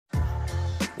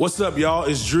What's up, y'all?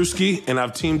 It's Drewski, and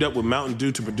I've teamed up with Mountain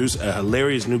Dew to produce a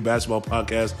hilarious new basketball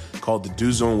podcast called The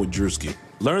Dew Zone with Drewski.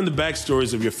 Learn the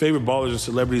backstories of your favorite ballers and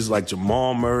celebrities like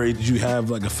Jamal Murray. Did you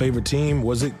have like a favorite team?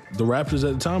 Was it the Raptors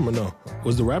at the time or no?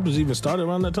 Was the Raptors even started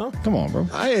around that time? Come on, bro.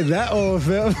 I ain't that old,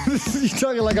 fam. You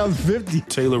talking like I'm 50.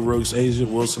 Taylor Rooks, Asia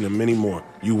Wilson, and many more.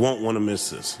 You won't want to miss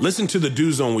this. Listen to The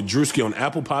Dew Zone with Drewski on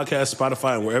Apple Podcasts,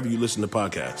 Spotify, and wherever you listen to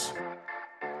podcasts.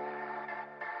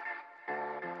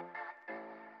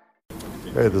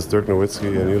 Hey, this is Dirk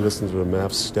Nowitzki, and you listen to the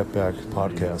Mavs Step Back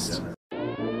podcast.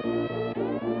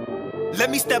 Let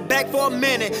me step back for a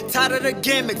minute, tired of the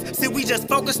gimmicks. See, we just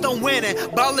focused on winning.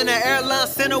 Ball in the airline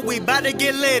center, we bout to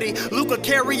get litty. Luka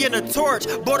carrying a torch,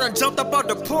 boy done jumped up on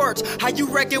the porch. How you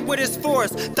reckon with his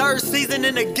force? Third season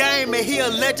in the game, and he a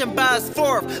legend by his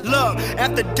fourth. Look,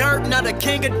 after Dirk, now the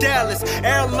king of Dallas.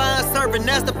 Airline serving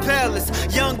as the palace.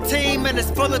 Young team, and it's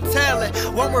full of talent.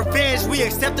 Want revenge, we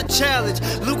accept the challenge.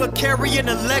 Luka carrying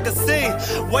a legacy.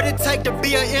 What it take to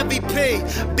be an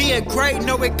MVP? Being great,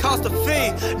 know it costs a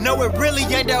fee. Know it really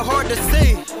ain't that hard to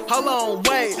see. Hold on,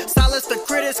 wait. Silence the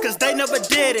critics, cause they never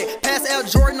did it. Past Al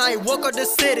Jordan, I ain't woke up the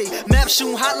city. Map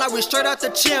shooting hot like we straight out the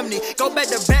chimney. Go back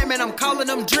to Batman, I'm calling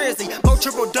them Drizzy. More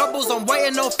triple doubles, I'm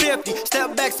waiting on 50.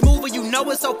 Step back smoother, you know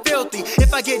it's so filthy.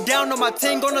 If I get down on my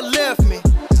team, gonna lift me.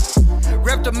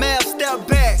 Rep the Mavs Step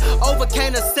Back,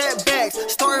 overcame the setbacks.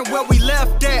 Starting where we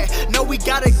left at. No, we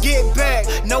gotta get back.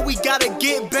 No, we gotta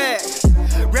get back.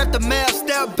 Rep the Mavs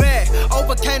Step Back,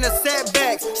 overcame the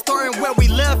setbacks. Starting where we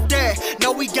left at.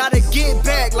 No, we gotta get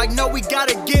back. Like, no, we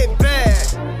gotta get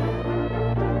back.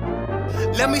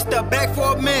 Let me step back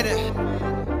for a minute.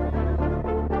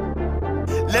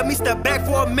 Let me step back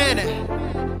for a minute.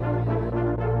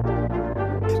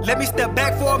 Let me step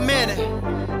back for a minute.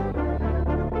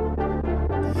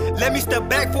 Let me step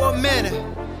back for a minute.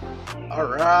 All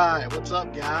right, what's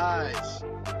up, guys?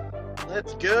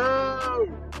 Let's go.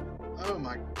 Oh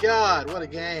my God, what a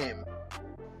game.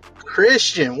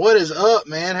 Christian, what is up,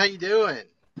 man? How you doing?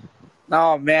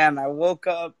 Oh man, I woke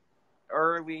up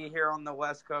early here on the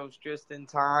West Coast just in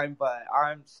time, but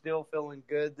I'm still feeling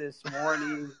good this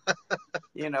morning.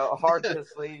 Hard to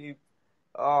sleep.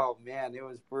 Oh man, it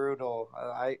was brutal.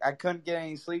 I couldn't get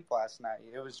any sleep last night.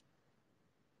 It was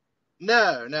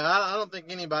No, I don't think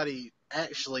anybody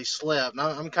actually slept.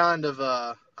 I'm kind of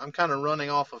running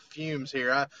off of fumes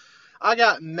here.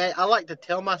 I like to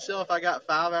tell myself I got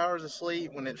 5 hours of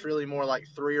sleep when it's really more like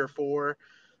 3 or 4.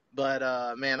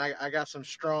 But man, I got some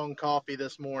strong coffee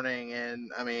this morning,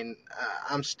 and I mean,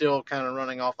 I'm still kind of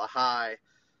running off a high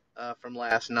from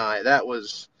last night. That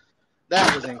was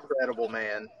incredible,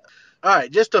 man. All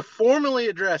right, just to formally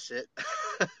address it,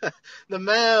 the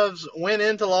Mavs went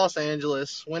into Los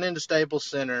Angeles, went into Staples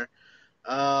Center,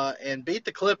 and beat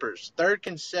the Clippers. Third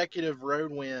consecutive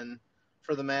road win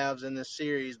for the Mavs in this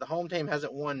series. The home team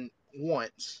hasn't won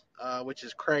once, which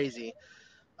is crazy,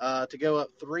 to go up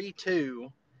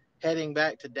 3-2 heading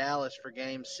back to Dallas for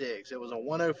Game 6. It was a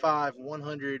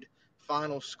 105-100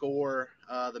 final score.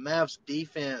 The Mavs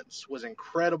defense was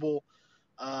incredible.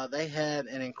 They had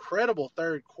an incredible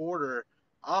third quarter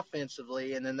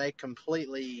offensively, and then they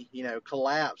completely,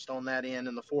 collapsed on that end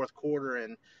in the fourth quarter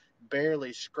and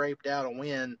barely scraped out a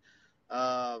win,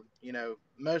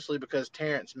 mostly because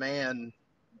Terrence Mann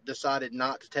decided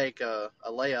not to take a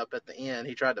layup at the end.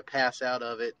 He tried to pass out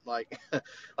of it. Like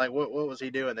what was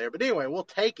he doing there? But anyway, we'll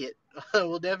take it.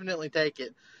 We'll definitely take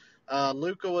it.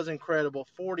 Luka was incredible,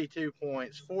 42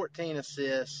 points, 14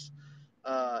 assists,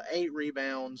 8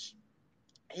 rebounds.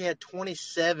 He had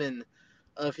 27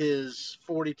 of his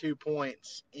 42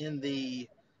 points in the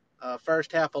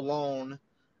first half alone.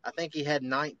 I think he had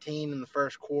 19 in the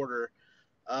first quarter.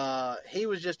 He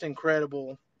was just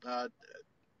incredible.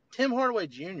 Tim Hardaway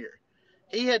Jr.,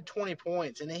 he had 20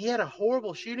 points, and he had a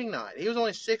horrible shooting night. He was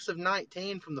only 6 of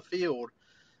 19 from the field.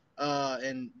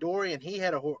 And Dorian, he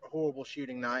had a horrible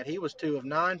shooting night. He was 2 of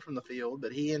 9 from the field,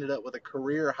 but he ended up with a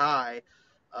career high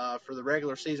for the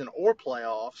regular season or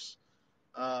playoffs.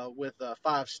 With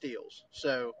 5 steals.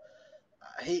 So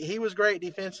he was great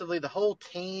defensively. The whole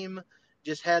team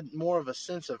just had more of a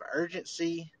sense of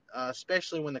urgency,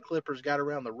 especially when the Clippers got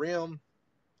around the rim.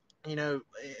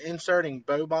 Inserting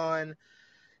Boban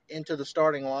into the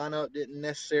starting lineup didn't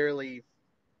necessarily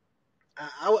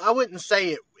 – I wouldn't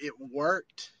say it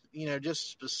worked, just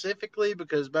specifically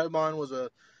because Boban was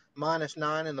a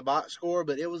 -9 in the box score,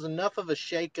 but it was enough of a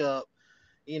shakeup,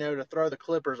 to throw the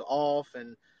Clippers off.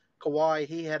 And Kawhi,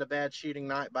 he had a bad shooting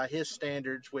night by his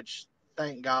standards, which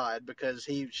thank God, because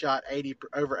he shot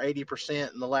over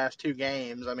 80% in the last 2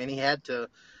 games. I mean, he had to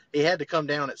come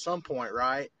down at some point,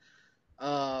 right?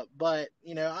 But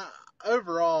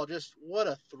overall, just what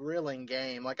a thrilling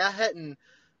game. Like I hadn't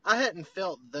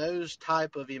felt those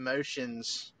type of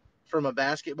emotions from a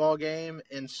basketball game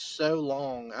in so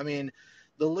long. I mean,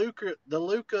 the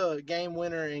Luka game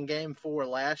winner in Game 4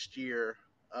 last year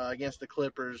against the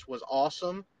Clippers was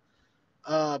awesome.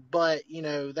 But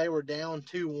they were down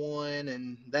 2-1,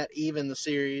 and that evened the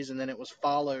series, and then it was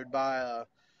followed by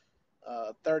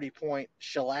a 30-point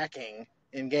shellacking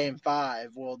in Game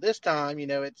 5. Well, this time,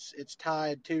 it's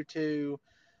tied 2-2.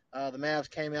 The Mavs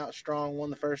came out strong,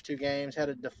 won the first two games, had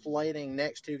a deflating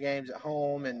next two games at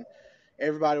home, and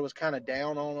everybody was kind of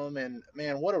down on them. And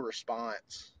man, what a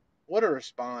response! What a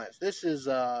response! This is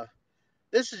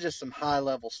just some high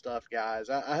level stuff, guys.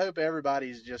 I hope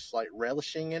everybody's just like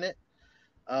relishing in it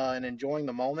and enjoying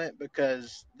the moment,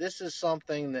 because this is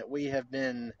something that we have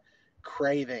been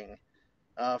craving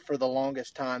for the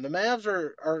longest time. The Mavs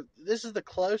are this is the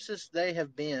closest they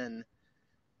have been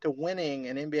to winning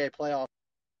an NBA playoff.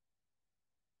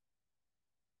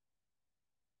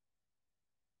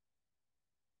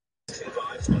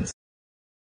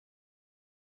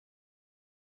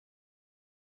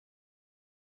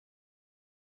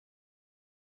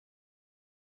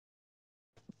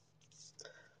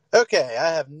 Okay,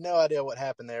 I have no idea what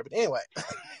happened there, but anyway,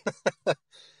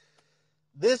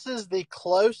 this is the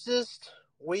closest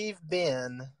we've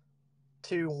been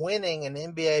to winning an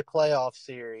NBA playoff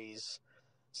series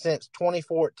since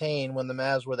 2014, when the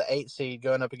Mavs were the 8 seed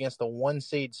going up against the 1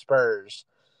 seed Spurs.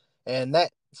 And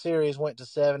that series went to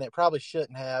 7. It probably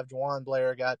shouldn't have. Juwan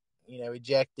Blair got,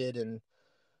 ejected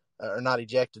or not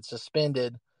ejected,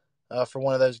 suspended for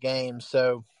one of those games.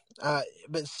 So,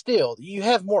 but still, you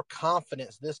have more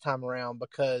confidence this time around,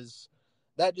 because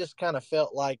that just kind of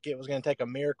felt like it was going to take a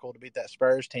miracle to beat that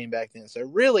Spurs team back then. So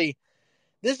really,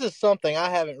 this is something I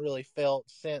haven't really felt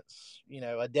since,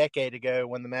 a decade ago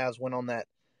when the Mavs went on that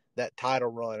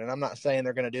title run. And I'm not saying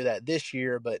they're going to do that this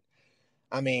year, but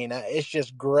I mean, it's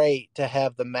just great to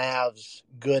have the Mavs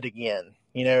good again,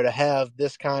 to have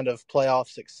this kind of playoff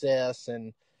success.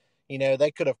 And,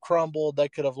 they could have crumbled. They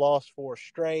could have lost 4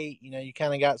 straight. You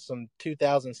kind of got some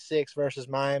 2006 versus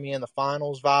Miami in the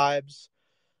finals vibes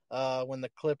when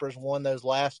the Clippers won those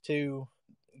last 2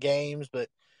 games. But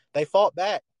they fought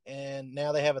back, and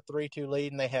now they have a 3-2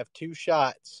 lead, and they have 2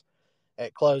 shots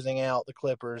at closing out the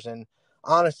Clippers. And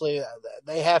honestly,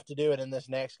 they have to do it in this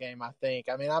next game, I think.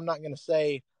 I mean, I'm not going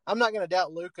to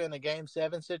doubt Luka in a Game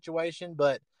 7 situation,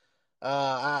 but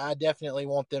I definitely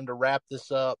want them to wrap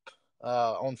this up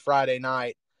on Friday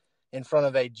night in front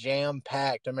of a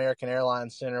jam-packed American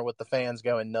Airlines Center with the fans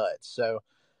going nuts. So,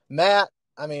 Matt,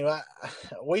 I mean,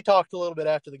 we talked a little bit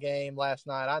after the game last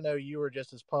night. I know you were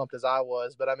just as pumped as I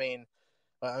was, but I mean,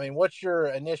 what's your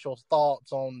initial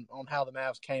thoughts on how the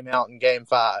Mavs came out in Game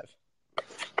 5?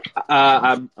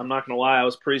 I'm not gonna lie, I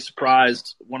was pretty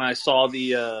surprised when I saw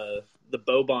the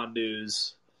Boban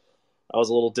news. I was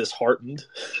a little disheartened.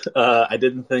 I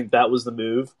didn't think that was the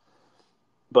move,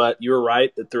 but you were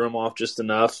right; it threw him off just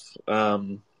enough. But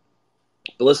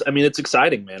listen, I mean, it's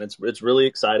exciting, man. It's really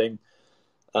exciting.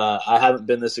 I haven't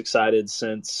been this excited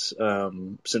since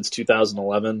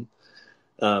 2011.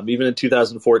 Even in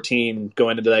 2014,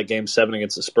 going into that Game 7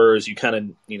 against the Spurs, you kind of,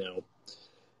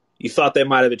 you thought they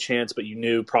might have a chance, but you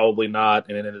knew probably not,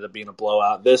 and it ended up being a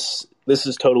blowout. This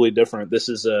is totally different. This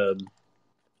is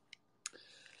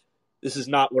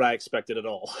not what I expected at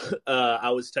all.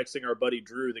 I was texting our buddy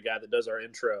Drew, the guy that does our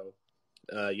intro,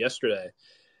 yesterday,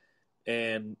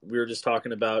 and we were just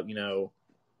talking about,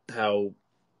 how,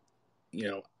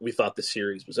 we thought the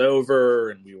series was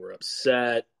over, and we were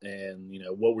upset, and,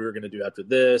 what we were going to do after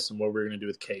this, and what we were going to do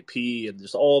with KP, and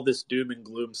just all this doom and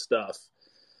gloom stuff.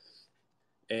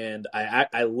 And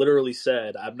I literally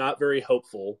said, I'm not very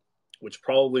hopeful, which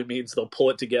probably means they'll pull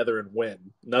it together and win.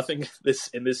 Nothing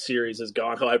in this series has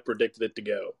gone how I predicted it to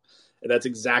go. And that's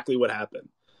exactly what happened.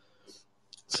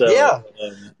 So yeah.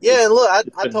 And look,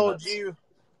 I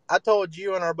told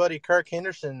you and our buddy Kirk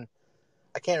Henderson,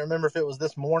 I can't remember if it was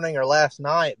this morning or last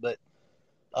night, but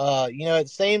it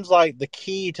seems like the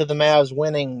key to the Mavs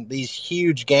winning these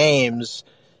huge games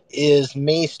is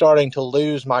me starting to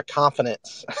lose my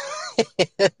confidence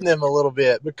in them a little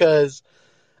bit, because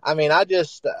I mean, I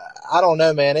don't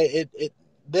know, man.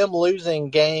 Them losing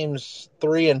games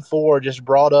 3 and 4 just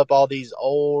brought up all these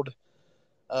old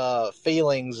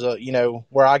feelings,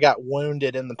 where I got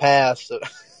wounded in the past. So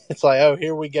it's like, oh,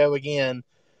 here we go again,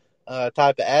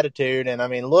 type of attitude. And I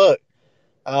mean, look,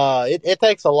 it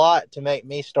takes a lot to make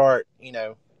me start,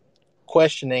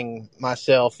 questioning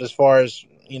myself as far as,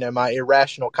 my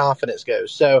irrational confidence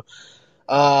goes. So,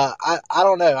 I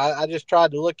don't know. I just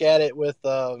tried to look at it with,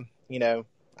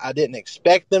 I didn't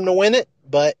expect them to win it,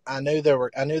 but I knew they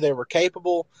were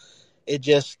capable. It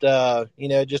just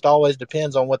it just always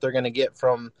depends on what they're going to get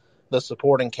from the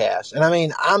supporting cast. And I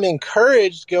mean, I'm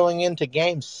encouraged going into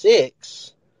Game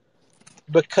 6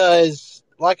 because,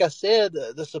 like I said,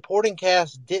 the supporting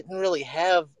cast didn't really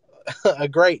have a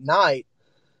great night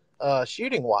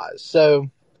shooting wise. So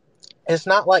it's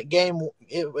not like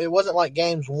it wasn't like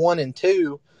games 1 and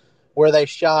 2 where they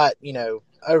shot,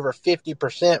 over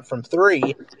 50% from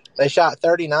three. They shot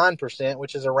 39%,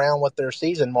 which is around what their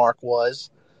season mark was,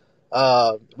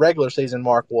 regular season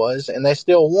mark was, and they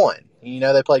still won.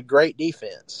 They played great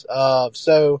defense.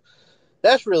 So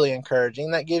that's really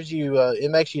encouraging. That gives you, it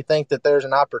makes you think that there's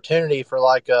an opportunity for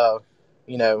like a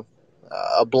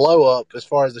blow up as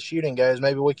far as the shooting goes.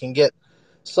 Maybe we can get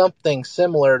something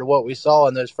similar to what we saw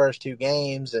in those first 2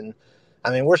 games. And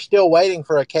I mean, we're still waiting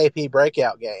for a KP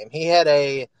breakout game. He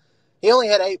only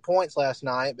had 8 points last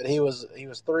night, but he was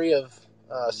 3 of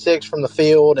 6 from the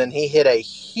field, and he hit a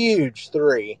huge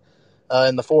 3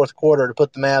 in the fourth quarter to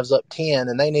put the Mavs up 10,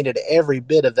 and they needed every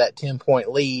bit of that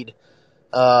 10-point lead,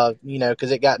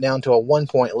 because it got down to a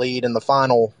 1-point lead in the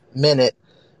final minute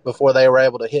before they were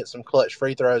able to hit some clutch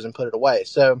free throws and put it away.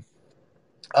 So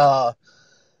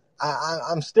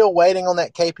I'm still waiting on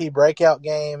that KP breakout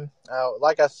game.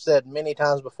 Like I said many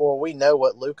times before, we know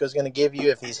what Luka's going to give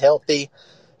you if he's healthy.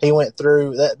 He went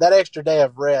through that extra day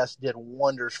of rest did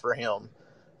wonders for him.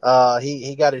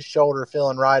 He got his shoulder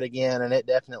feeling right again, and it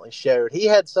definitely showed. He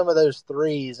had some of those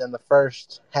threes in the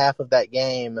first half of that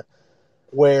game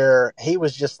where he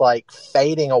was just like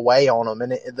fading away on them,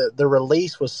 and the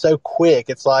release was so quick.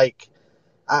 It's like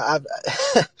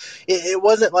it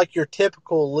wasn't like your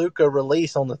typical Luka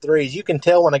release on the threes. You can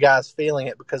tell when a guy's feeling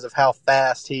it because of how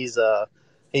fast he's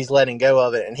letting go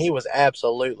of it, and he was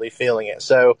absolutely feeling it.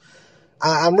 So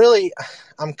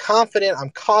I'm confident. I'm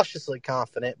cautiously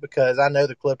confident because I know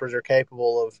the Clippers are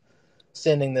capable of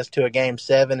sending this to a Game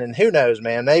 7, and who knows,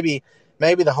 man? Maybe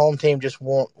the home team just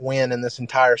won't win in this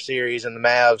entire series, and the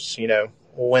Mavs,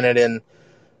 will win it in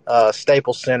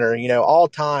Staples Center. All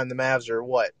time the Mavs are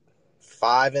what,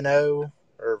 5-0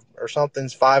 or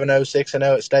something's 5-0,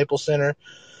 6-0 at Staples Center.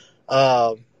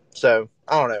 So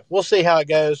I don't know. We'll see how it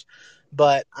goes.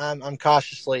 But I'm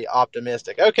cautiously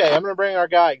optimistic. Okay, I'm going to bring our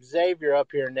guy Xavier up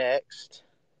here next.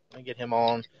 Let me get him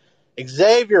on.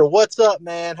 Xavier, what's up,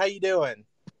 man? How you doing?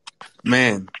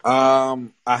 Man, I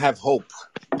have hope.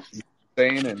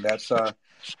 And that's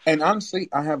and honestly,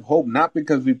 I have hope not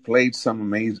because we played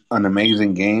an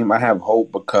amazing game. I have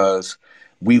hope because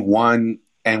we won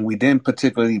and we didn't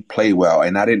particularly play well,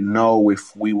 and I didn't know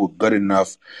if we were good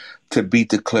enough to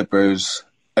beat the Clippers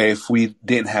if we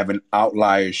didn't have an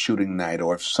outlier shooting night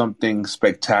or if something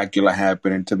spectacular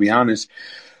happened. And to be honest,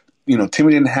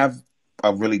 Timmy didn't have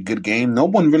a really good game. No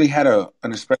one really had an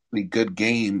especially good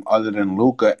game other than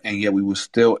Luka, and yet we were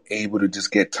still able to just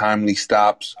get timely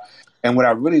stops. And what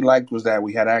I really liked was that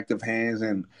we had active hands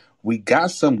and we got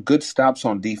some good stops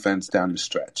on defense down the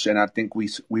stretch. And I think we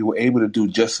were able to do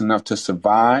just enough to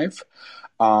survive.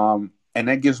 And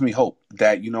that gives me hope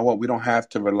that, we don't have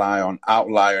to rely on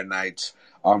outlier nights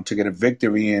to get a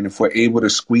victory. And if we're able to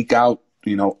squeak out,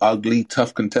 ugly,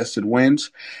 tough contested wins,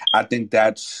 I think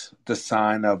that's the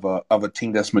sign of a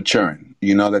team that's maturing.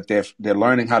 That they're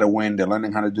learning how to win, they're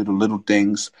learning how to do the little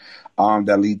things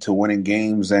that lead to winning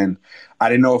games. And I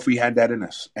didn't know if we had that in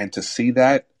us. And to see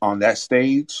that on that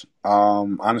stage,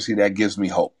 honestly, that gives me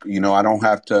hope. I don't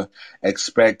have to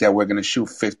expect that we're going to shoot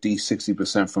 50,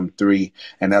 60% from three,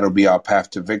 and that'll be our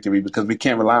path to victory because we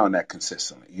can't rely on that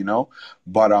consistently,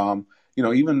 But,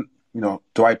 even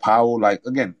Dwight Powell,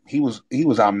 again, he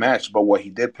was our match, but what he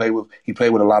did he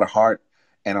played with a lot of heart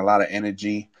and a lot of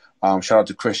energy. Shout out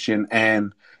to Christian.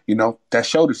 And, that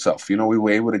showed itself. We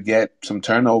were able to get some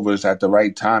turnovers at the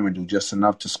right time and do just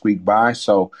enough to squeak by.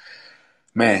 So,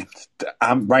 man,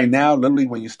 I'm right now, literally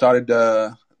when you started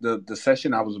the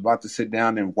session, I was about to sit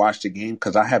down and watch the game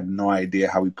because I have no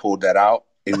idea how we pulled that out.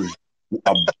 It was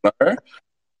a blur.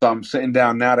 So I'm sitting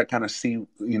down now to kind of see,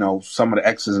 some of the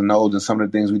X's and O's and some of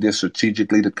the things we did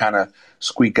strategically to kind of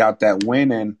squeak out that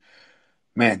win. And,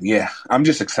 man, yeah, I'm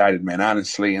just excited, man,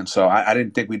 honestly. And so I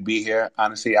didn't think we'd be here.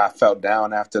 Honestly, I felt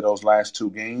down after those last 2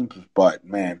 games. But,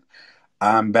 man,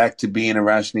 I'm back to being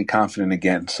irrationally confident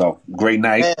again. So great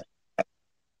night.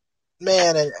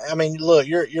 Man, and I mean, look,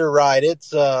 you're right.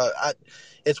 It's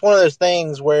one of those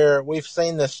things where we've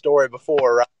seen this story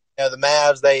before, right? The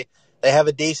Mavs, they have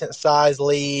a decent size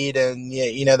lead, and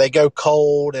they go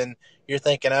cold, and you're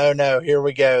thinking, oh no, here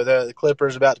we go. The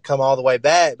Clippers about to come all the way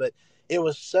back. But it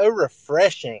was so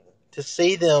refreshing to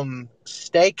see them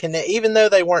stay connected, even though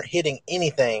they weren't hitting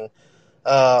anything.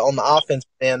 on the offensive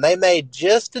end. They made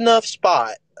just enough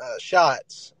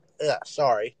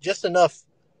just enough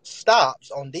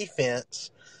stops on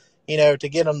defense, to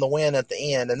get them the win at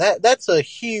the end. And that's a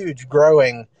huge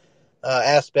growing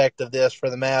aspect of this for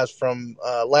the Mavs from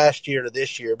last year to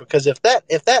this year. Because if that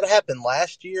happened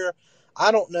last year,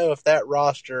 I don't know if that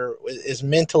roster is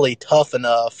mentally tough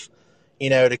enough,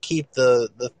 to keep the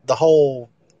whole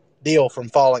deal from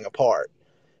falling apart.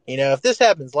 If this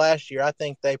happens last year, I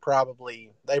think they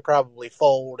probably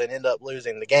fold and end up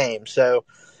losing the game. So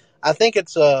I think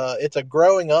it's a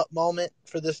growing up moment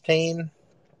for this team.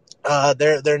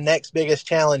 Their next biggest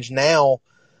challenge now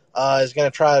is going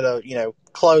to try to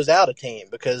close out a team,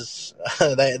 because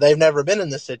they've never been in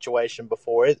this situation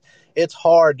before. It's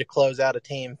hard to close out a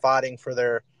team fighting for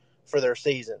their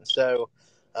season. So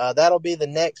that'll be the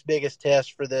next biggest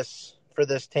test for this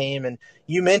team. And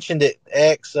you mentioned it,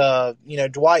 X.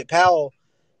 Dwight Powell,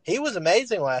 he was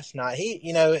amazing last night.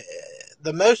 He,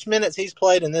 the most minutes he's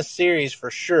played in this series for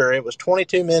sure. It was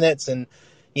 22 minutes, and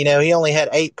he only had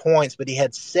 8 points, but he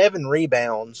had 7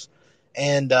 rebounds.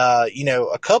 And, a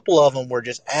couple of them were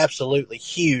just absolutely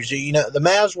huge. The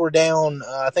Mavs were down,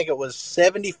 I think it was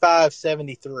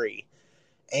 75-73.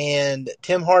 And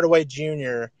Tim Hardaway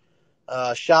Jr.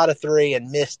 Shot a 3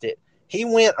 and missed it. He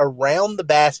went around the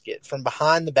basket from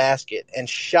behind the basket and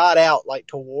shot out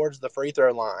towards the free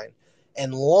throw line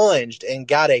and lunged and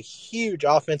got a huge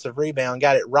offensive rebound,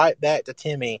 got it right back to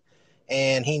Timmy,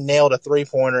 and he nailed a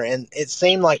 3-pointer. And it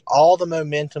seemed like all the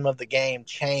momentum of the game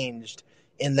changed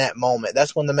in that moment.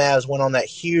 That's when the Mavs went on that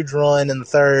huge run in the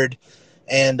third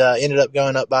and ended up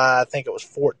going up by, I think it was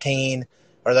 14,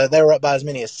 or they were up by as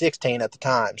many as 16 at the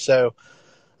time. So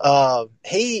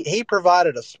he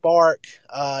provided a spark.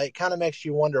 It kind of makes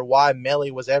you wonder why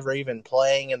Melly was ever even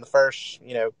playing in the first,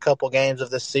 couple games of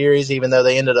this series, even though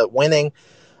they ended up winning.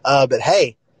 But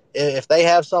hey, if they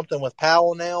have something with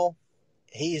Powell now,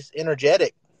 he's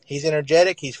energetic.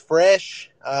 He's fresh.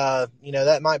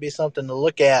 That might be something to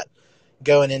look at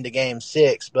going into Game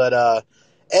 6. But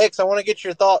X, I want to get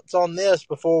your thoughts on this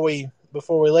before we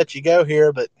let you go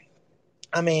here. But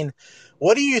I mean,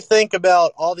 what do you think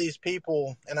about all these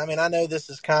people? And I mean, I know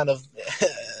this is kind of,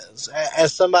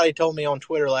 as somebody told me on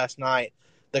Twitter last night,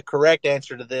 the correct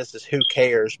answer to this is who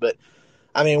cares. But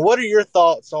I mean, what are your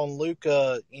thoughts on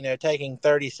Luka, taking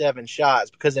 37 shots?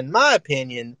 Because in my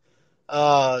opinion,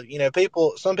 some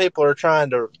people are trying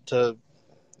to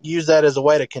use that as a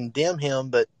way to condemn him.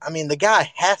 But I mean, the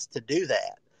guy has to do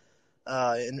that.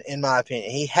 In my opinion,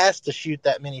 he has to shoot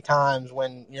that many times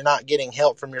when you're not getting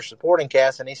help from your supporting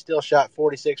cast, and he still shot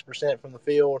 46% from the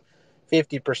field,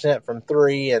 50% from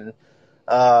 3, and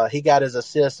he got his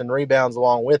assists and rebounds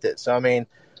along with it. So, I mean,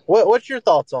 what's your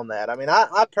thoughts on that? I mean,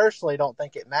 I personally don't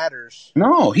think it matters.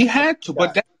 No, he had to,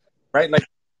 but right,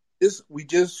 we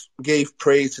just gave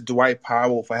praise to Dwight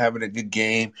Powell for having a good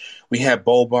game. We had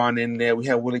Boban in there. We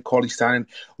had Willie Cauley-Stein.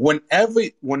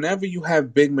 Whenever you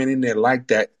have big men in there like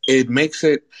that,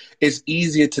 it's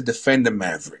easier to defend the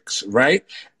Mavericks, right?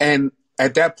 And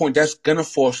at that point, that's gonna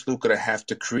force Luka to have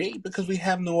to create, because we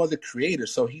have no other creator.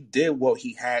 So he did what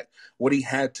he had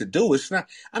to do. It's not.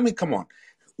 I mean, come on.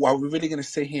 Are we really going to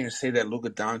sit here and say that Luka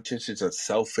Doncic is a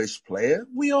selfish player?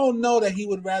 We all know that he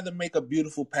would rather make a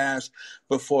beautiful pass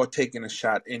before taking a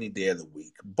shot any day of the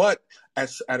week. But at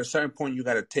a certain point, you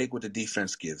got to take what the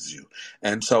defense gives you.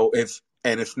 And so if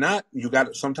not,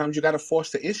 sometimes you got to force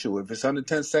the issue. If it's under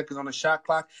 10 seconds on the shot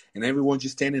clock and everyone's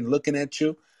just standing looking at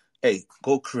you, hey,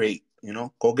 go create.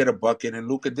 Go get a bucket. And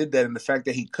Luka did that. And the fact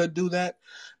that he could do that,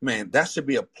 man, that should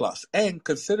be a plus. And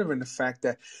considering the fact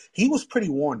that he was pretty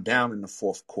worn down in the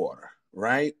fourth quarter,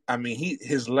 right? I mean,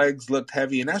 his legs looked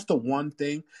heavy. And that's the one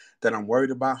thing that I'm worried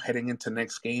about heading into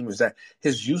next game, is that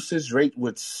his usage rate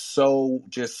was so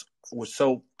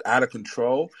out of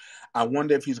control. I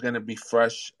wonder if he's going to be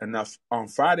fresh enough on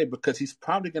Friday, because he's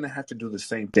probably going to have to do the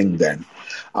same thing then.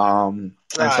 Right.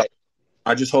 And so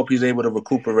I just hope he's able to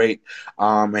recuperate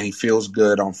and he feels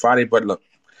good on Friday. But look,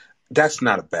 that's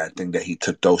not a bad thing that he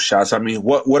took those shots. I mean,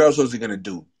 what else was he going to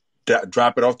do?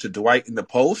 Drop it off to Dwight in the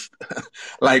post?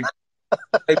 Like,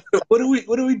 what are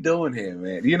we doing here,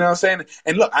 man? You know what I'm saying?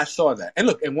 And look, I saw that. And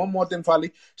look, and one more thing,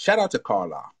 finally, shout out to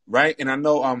Carlisle, right? And I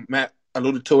know Matt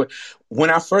alluded to it.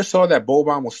 When I first saw that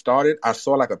Boban was started, I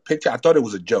saw like a picture. I thought it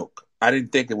was a joke. I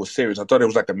didn't think it was serious. I thought it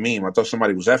was like a meme. I thought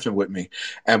somebody was effing with me.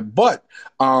 And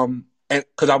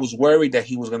because I was worried that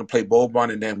he was going to play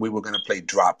Boban and then we were going to play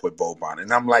drop with Boban.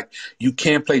 And I'm like, you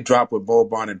can't play drop with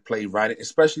Boban and play right,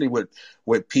 especially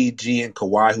with PG and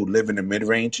Kawhi, who live in the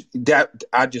mid-range.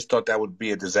 I just thought that would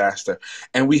be a disaster.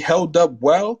 And we held up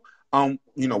well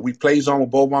we play zone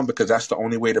with Boban because that's the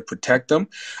only way to protect him.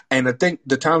 And I think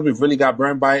the times we really got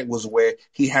burned by it was where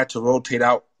he had to rotate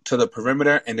out to the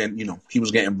perimeter, and then, he was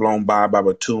getting blown by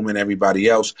Batum and everybody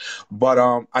else. But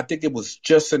I think it was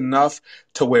just enough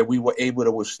to where we were able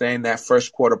to withstand that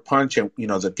first quarter punch, and,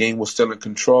 the game was still in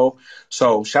control.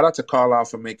 So shout out to Carlisle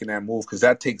for making that move, because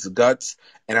that takes guts,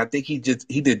 and I think he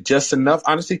did just enough.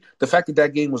 Honestly, the fact that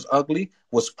that game was ugly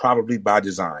was probably by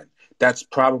design. That's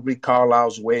probably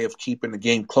Carlisle's way of keeping the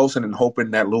game close and then hoping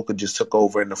that Luka just took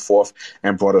over in the fourth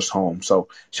and brought us home. So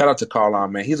shout out to Carlisle,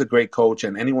 man. He's a great coach,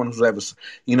 and anyone who's ever,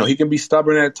 he can be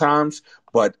stubborn at times,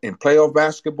 but in playoff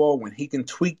basketball, when he can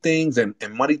tweak things and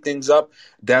muddy things up,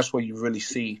 that's where you really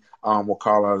see what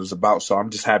Carlisle is about. So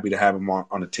I'm just happy to have him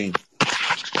on the team.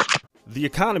 The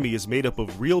economy is made up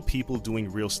of real people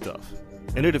doing real stuff,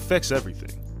 and it affects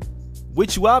everything,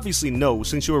 which you obviously know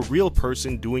since you're a real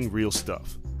person doing real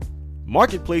stuff.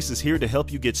 Marketplace is here to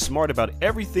help you get smart about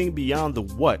everything beyond the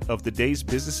what of the day's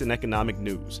business and economic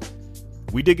news.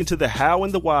 We dig into the how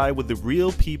and the why with the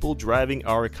real people driving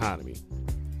our economy.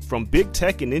 From big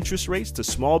tech and interest rates to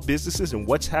small businesses and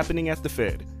what's happening at the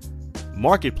Fed,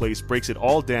 Marketplace breaks it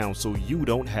all down so you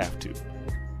don't have to.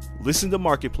 Listen to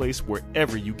Marketplace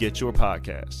wherever you get your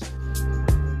podcasts.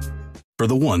 For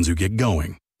the ones who get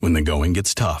going when the going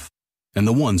gets tough, and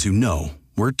the ones who know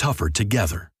we're tougher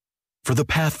together. For the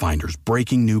Pathfinders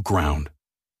breaking new ground,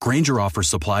 Grainger offers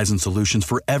supplies and solutions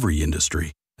for every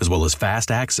industry, as well as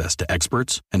fast access to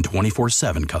experts and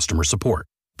 24/7 customer support.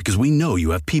 Because we know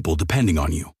you have people depending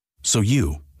on you, so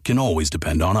you can always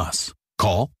depend on us.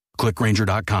 Call, click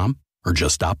Grainger.com, or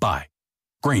just stop by.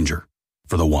 Grainger,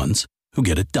 for the ones who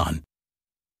get it done.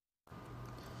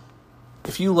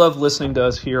 If you love listening to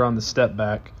us here on the Step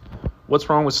Back, what's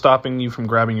wrong with stopping you from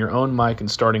grabbing your own mic and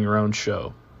starting your own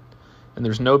show? And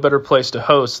there's no better place to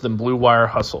host than Blue Wire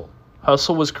Hustle.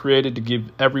 Hustle was created to give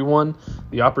everyone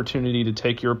the opportunity to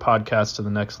take your podcast to the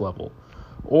next level.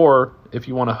 Or if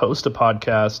you want to host a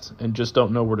podcast and just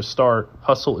don't know where to start,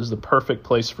 Hustle is the perfect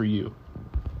place for you.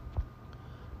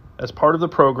 As part of the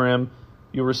program,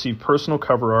 you'll receive personal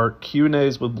cover art,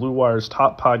 Q&As with Blue Wire's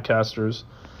top podcasters,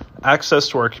 access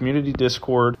to our community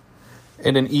Discord,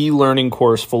 and an e-learning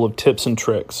course full of tips and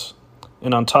tricks.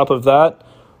 And on top of that,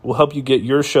 we'll help you get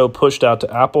your show pushed out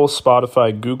to Apple,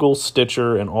 Spotify, Google,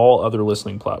 Stitcher, and all other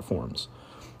listening platforms.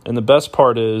 And the best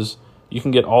part is, you can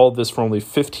get all of this for only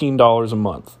 $15 a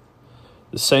month.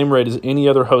 The same rate as any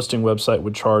other hosting website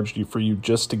would charge you for you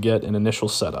just to get an initial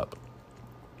setup.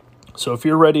 So if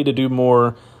you're ready to do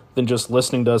more than just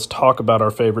listening to us talk about our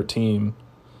favorite team,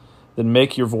 then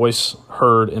make your voice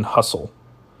heard and hustle.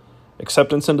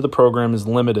 Acceptance into the program is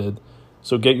limited,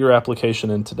 so get your application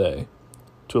in today.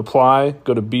 To apply,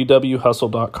 go to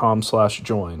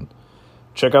bwhustle.com/join.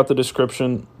 Check out the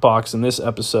description box in this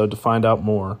episode to find out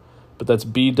more, but that's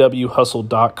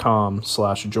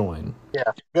bwhustle.com/join.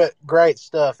 Yeah, good, great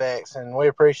stuff, X, and we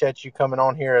appreciate you coming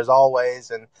on here as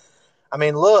always. And I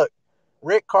mean, look,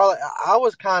 Rick Carlisle, I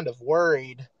was kind of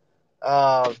worried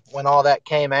when all that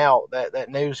came out, that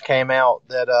news came out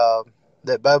that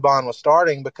Boban was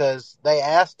starting, because they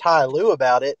asked Ty Lue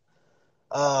about it.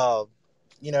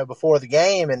 Before the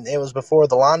game, and it was before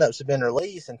the lineups had been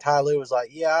released, and Ty Lue was like,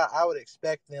 yeah, I would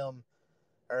expect them,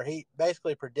 or he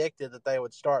basically predicted that they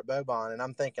would start Boban, and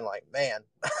I'm thinking like, man,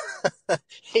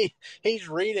 he's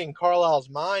reading Carlisle's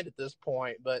mind at this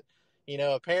point, but,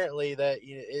 apparently that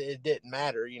it didn't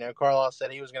matter. Carlisle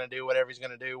said he was going to do whatever he's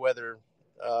going to do, whether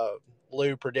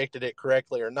Lue predicted it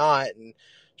correctly or not, and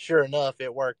sure enough,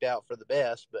 it worked out for the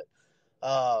best. But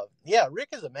Rick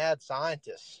is a mad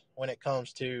scientist when it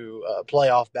comes to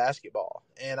playoff basketball,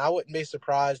 and I wouldn't be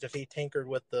surprised if he tinkered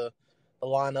with the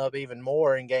lineup even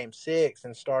more in Game 6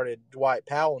 and started Dwight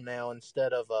Powell now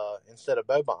instead of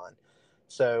Boban.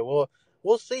 So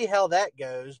we'll see how that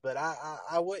goes, but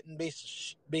I wouldn't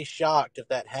be shocked if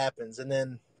that happens. And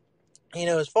then,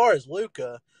 as far as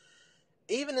Luka,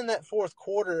 even in that fourth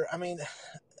quarter, I mean,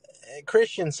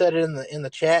 Christian said it in the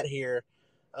chat here,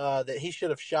 that he should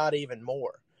have shot even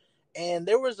more. And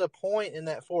there was a point in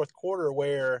that fourth quarter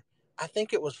where I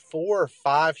think it was 4 or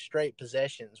 5 straight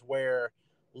possessions where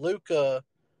Luka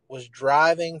was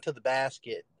driving to the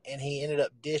basket and he ended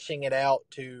up dishing it out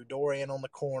to Dorian on the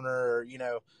corner.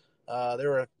 I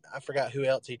forgot who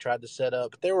else he tried to set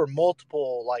up, but there were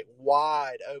multiple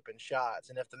wide open shots.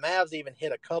 And if the Mavs even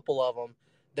hit a couple of them,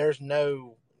 there's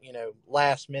no,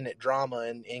 last minute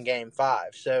drama in Game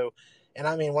 5. So, and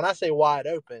I mean, when I say wide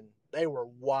open, they were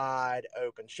wide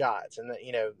open shots, and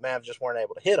Mavs just weren't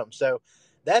able to hit them. So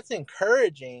that's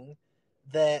encouraging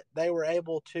that they were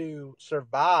able to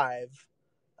survive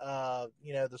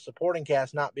the supporting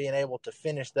cast not being able to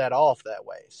finish that off that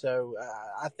way. So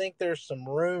I think there's some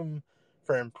room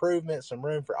for improvement, some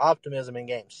room for optimism in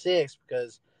Game 6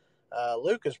 because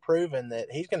Luka's proven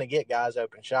that he's going to get guys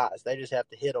open shots. They just have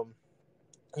to hit them,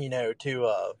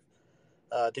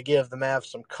 to give the Mavs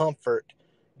some comfort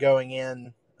going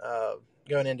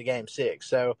into Game 6.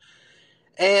 So,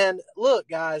 and look,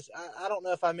 guys, I don't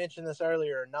know if I mentioned this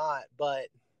earlier or not, but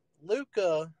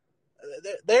Luka,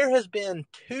 there has been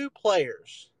two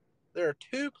players. There are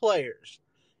two players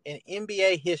in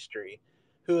NBA history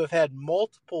who have had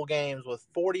multiple games with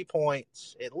 40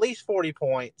 points, at least 40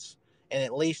 points, and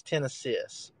at least 10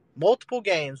 assists. Multiple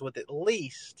games with at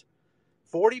least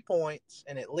 40 points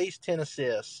and at least 10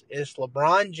 assists is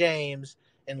LeBron James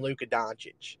and Luka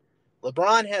Doncic.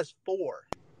 LeBron has 4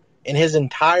 in his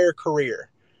entire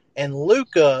career, and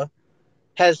Luka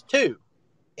has 2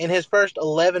 in his first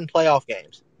 11 playoff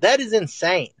games. That is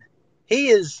insane. He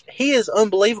is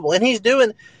unbelievable, and he's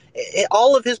doing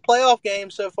all of his playoff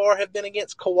games so far have been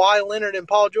against Kawhi Leonard and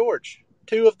Paul George,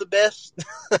 2 of the best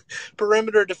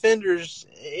perimeter defenders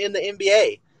in the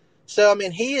NBA. So, I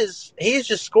mean, he is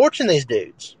just scorching these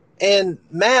dudes. And,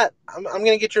 Matt, I'm going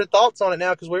to get your thoughts on it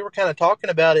now because we were kind of talking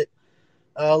about it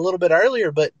a little bit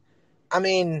earlier. But, I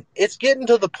mean, it's getting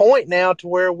to the point now to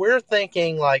where we're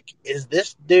thinking, like, is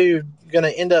this dude going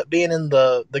to end up being in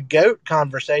the GOAT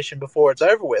conversation before it's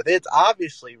over with? It's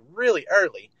obviously really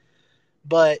early.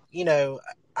 But,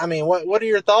 I mean, what are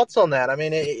your thoughts on that? I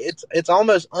mean, it's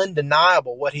almost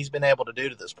undeniable what he's been able to do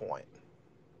to this point.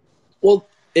 Well,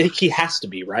 he has to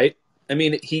be, right? I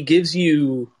mean, he gives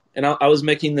you, and I was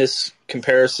making this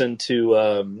comparison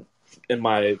to in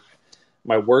my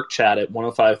work chat at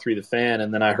 105.3 The Fan,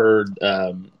 and then I heard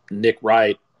Nick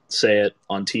Wright say it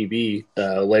on TV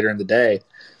later in the day.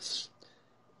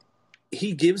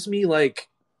 He gives me like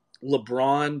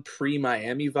LeBron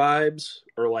pre-Miami vibes,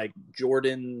 or like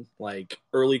Jordan, like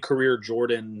early career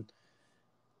Jordan,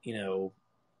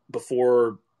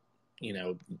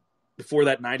 before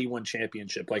that 91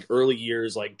 championship, like early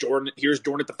years, like Jordan, here's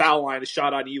Jordan at the foul line, a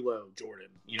shot on Elo, Jordan.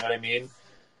 You know what I mean?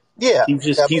 Yeah.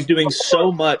 He's doing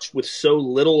so much with so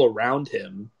little around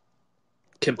him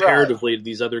comparatively to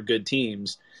these other good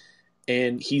teams.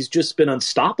 And he's just been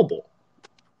unstoppable.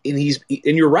 And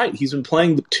you're right. He's been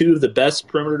playing 2 of the best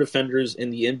perimeter defenders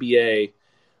in the NBA,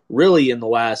 really in the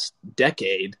last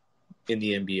decade in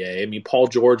the NBA. I mean, Paul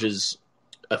George is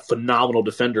a phenomenal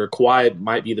defender. Kawhi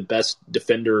might be the best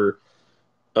defender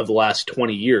of the last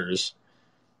 20 years,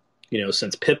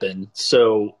 since Pippen.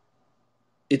 So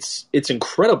it's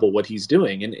incredible what he's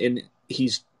doing. And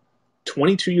he's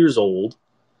 22 years old.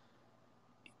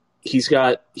 He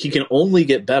can only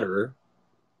get better.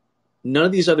 None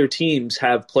of these other teams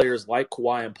have players like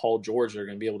Kawhi and Paul George that are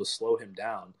going to be able to slow him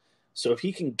down. So if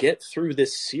he can get through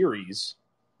this series,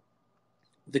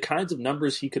 the kinds of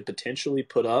numbers he could potentially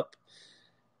put up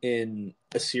in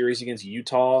a series against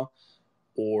Utah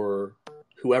or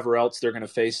whoever else they're going to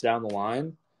face down the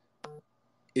line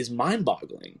is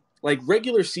mind-boggling. Like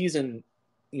regular season,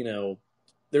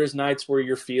 there's nights where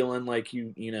you're feeling like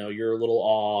you're a little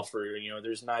off, or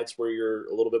there's nights where you're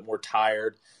a little bit more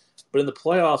tired. But in the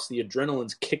playoffs, the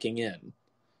adrenaline's kicking in,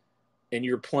 and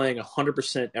you're playing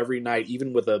 100% every night,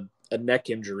 even with a neck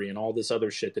injury and all this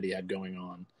other shit that he had going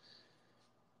on.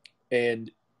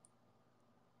 And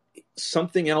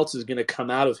something else is going to come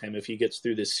out of him if he gets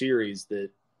through this series that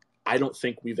I don't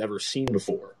think we've ever seen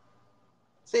before.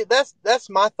 See, that's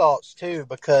my thoughts too,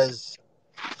 because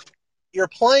you're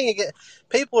playing against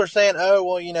people are saying, oh,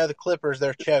 well, the Clippers,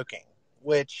 they're choking,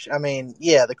 which, I mean,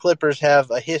 yeah, the Clippers have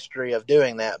a history of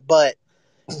doing that, but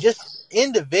just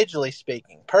individually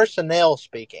speaking, personnel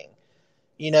speaking,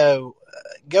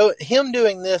 him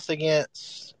doing this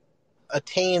against a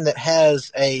team that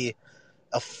has a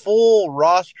full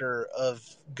roster of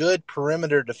good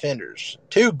perimeter defenders,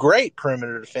 2 great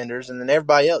perimeter defenders, and then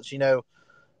everybody else,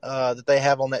 that they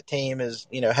have on that team is,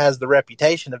 has the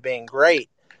reputation of being great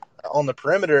on the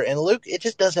perimeter. And Luke, it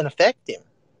just doesn't affect him.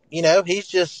 He's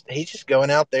just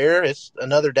going out there. It's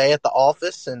another day at the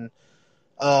office, and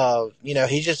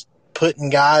he's just putting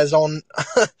guys on.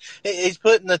 He's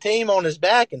putting the team on his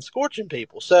back and scorching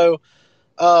people. So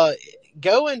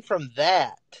going from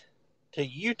that to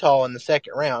Utah in the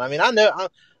second round, I mean, I know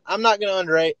I'm not going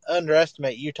to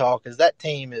underestimate Utah because that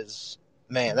team is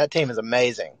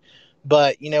amazing.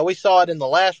 But, we saw it in the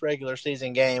last regular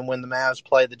season game when the Mavs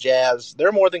played the Jazz.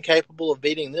 They're more than capable of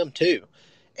beating them too.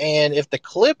 And if the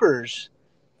Clippers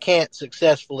can't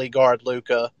successfully guard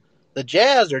Luka, the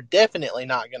Jazz are definitely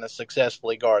not going to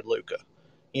successfully guard Luka.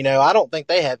 I don't think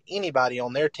they have anybody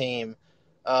on their team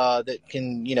that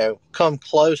can, come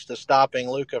close to stopping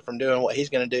Luka from doing what he's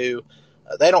going to do.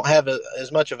 They don't have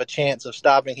as much of a chance of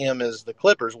stopping him as the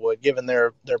Clippers would, given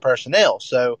their personnel.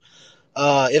 So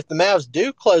if the Mavs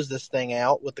do close this thing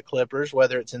out with the Clippers,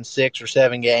 whether it's in 6 or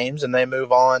 7 games, and they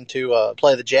move on to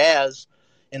play the Jazz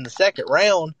in the second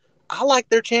round, I like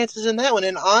their chances in that one.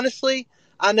 And honestly,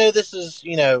 I know this is,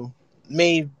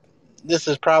 me, this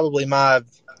is probably my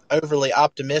overly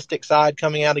optimistic side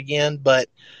coming out again, but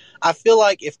I feel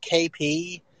like if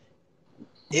KP,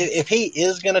 if he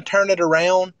is going to turn it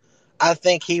around, I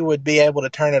think he would be able to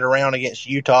turn it around against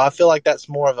Utah. I feel like that's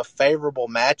more of a favorable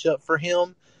matchup for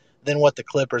him than what the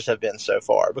Clippers have been so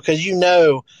far, because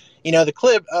the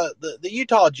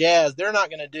Utah Jazz, they're not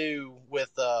going to do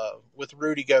with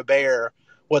Rudy Gobert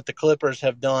what the Clippers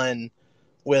have done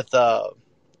with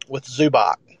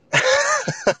Zubac.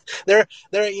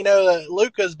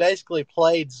 Luka's basically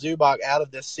played Zubac out of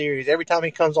this series. Every time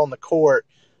he comes on the court,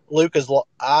 Luka's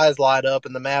eyes light up,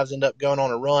 and the Mavs end up going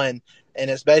on a run. And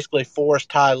it's basically forced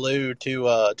Ty Lue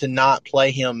to not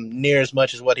play him near as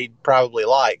much as what he'd probably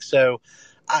like. So,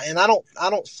 I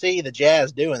don't see the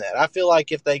Jazz doing that. I feel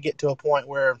like if they get to a point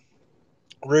where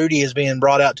Rudy is being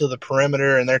brought out to the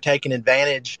perimeter and they're taking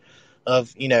advantage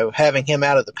of having him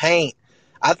out of the paint,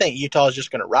 I think Utah is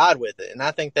just going to ride with it, and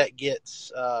I think that gives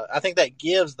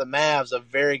the Mavs a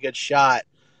very good shot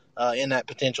in that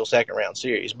potential second round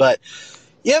series. But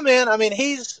yeah, man, I mean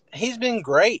he's been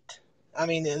great. I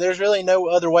mean, there's really no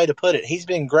other way to put it. He's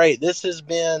been great. This has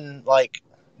been like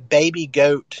baby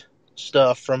goat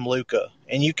stuff from Luka,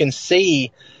 and you can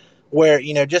see where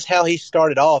just how he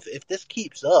started off. If this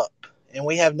keeps up, and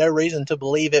we have no reason to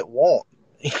believe it won't,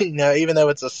 even though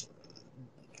it's a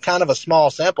kind of a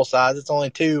small sample size, it's only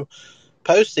 2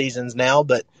 postseasons now.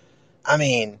 But I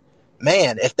mean,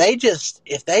 man, if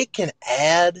they can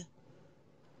add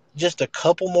just a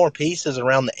couple more pieces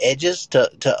around the edges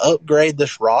to upgrade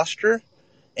this roster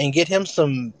and get him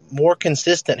some more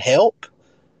consistent help,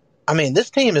 I mean, this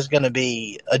team is going to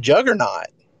be a juggernaut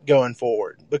going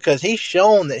forward, because he's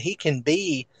shown that he can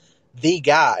be the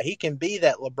guy. He can be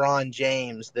that LeBron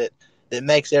James that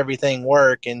makes everything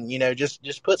work, and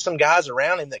just put some guys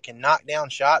around him that can knock down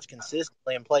shots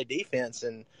consistently and play defense,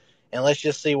 and let's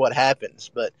just see what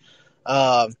happens. But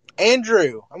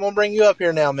Andrew, I'm gonna bring you up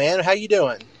here now, man. How you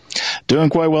doing? Doing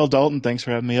quite well, Dalton. Thanks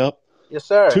for having me up. Yes,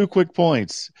 sir. 2 quick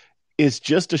points. It's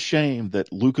just a shame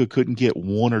that Luka couldn't get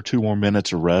 1 or 2 more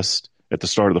minutes of rest at the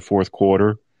start of the fourth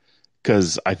quarter,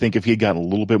 because I think if he had gotten a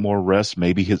little bit more rest,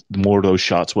 maybe more of those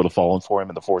shots would have fallen for him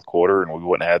in the fourth quarter, and we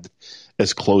wouldn't have had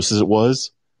as close as it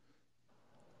was.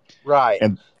 Right.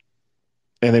 And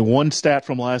then one stat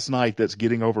from last night that's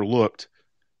getting overlooked: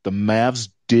 the Mavs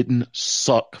didn't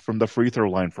suck from the free throw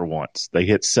line for once. They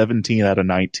hit 17 out of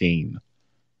 19.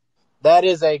 That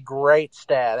is a great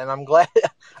stat, and I'm glad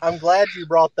you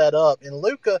brought that up. And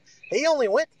Luka, he only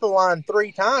went to the line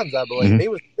 3 times, I believe. Mm-hmm. He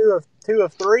was 2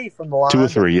 of 3 from the line. 2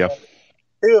 of 3, yeah.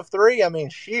 2 of 3. I mean,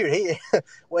 shoot,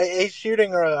 he's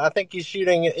shooting. I think he's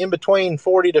shooting in between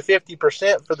 40 to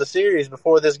 50% for the series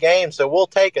before this game. So we'll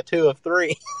take a 2 of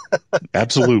 3.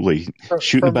 Absolutely,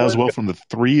 shooting about as well from the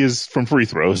 3 as from free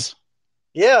throws.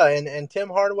 Yeah, and Tim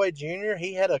Hardaway Jr.,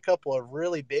 he had a couple of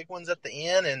really big ones at the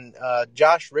end, and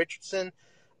Josh Richardson,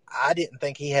 I didn't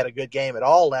think he had a good game at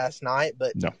all last night,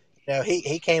 but no.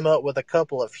 He came up with a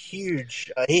couple of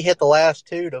huge he hit the last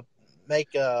 2 to make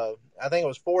I think it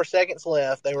was 4 seconds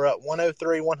left. They were up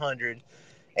 103-100,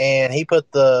 and he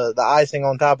put the icing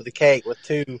on top of the cake with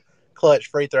 2 clutch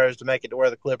free throws to make it to where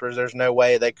the Clippers, there's no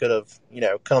way they could have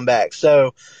come back.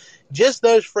 So just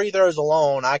those free throws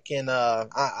alone, I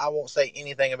won't say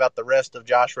anything about the rest of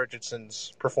Josh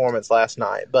Richardson's performance last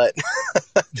night. But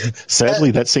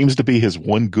sadly, that seems to be his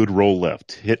one good role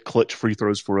left: hit clutch free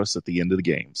throws for us at the end of the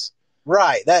games.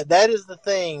 Right. That is the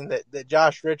thing that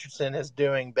Josh Richardson is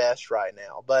doing best right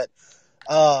now. But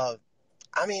I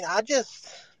mean, I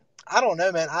don't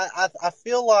know, man. I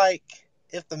feel like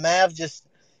if the Mavs just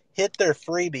hit their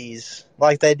freebies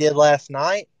like they did last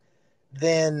night,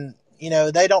 then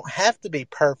they don't have to be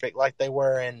perfect like they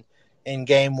were in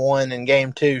game 1 and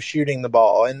game 2 shooting the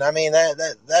ball. And I mean,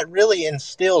 that really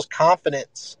instills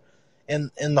confidence in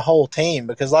the whole team,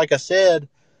 because like I said,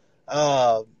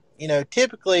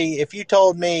 typically if you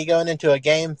told me going into a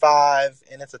game 5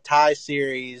 and it's a tie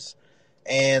series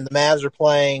and the Mavs are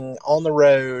playing on the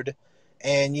road,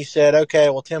 and you said,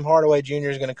 okay, well, Tim Hardaway Jr.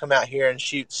 is going to come out here and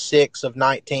shoot 6 of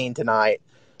 19 tonight,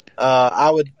 I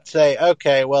would say,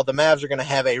 okay, well, the Mavs are going to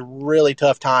have a really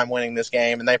tough time winning this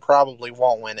game, and they probably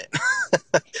won't win it.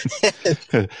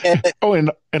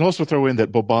 and also throw in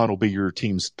that Boban will be your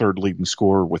team's 3rd leading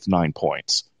scorer with 9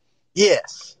 points.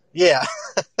 Yes, Yeah.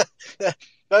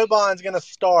 Boban's going to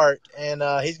start, and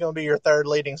he's going to be your third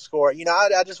leading scorer.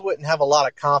 I just wouldn't have a lot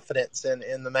of confidence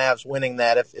in the Mavs winning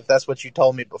that if that's what you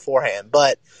told me beforehand.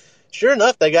 But sure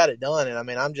enough, they got it done,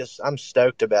 and I'm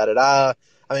stoked about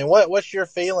it. What's your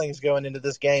feelings going into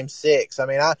this game 6?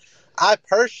 I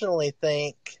personally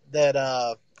think that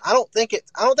I don't think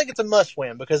it's a must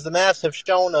win because the Mavs have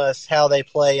shown us how they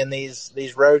play in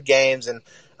these road games, and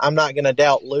I'm not going to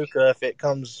doubt Luka if it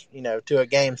comes to a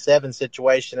game 7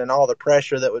 situation and all the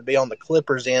pressure that would be on the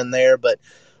Clippers in there. But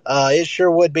it sure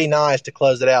would be nice to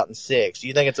close it out in 6. Do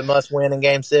you think it's a must win in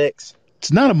game 6?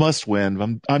 It's not a must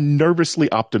win. I'm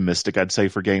nervously optimistic, I'd say,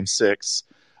 for game 6.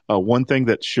 One thing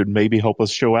that should maybe help us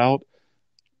show out,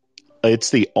 it's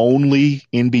the only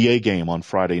NBA game on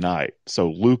Friday night.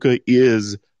 So Luka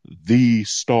is the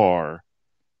star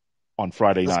on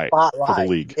Friday night for the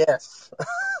league. Yes.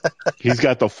 He's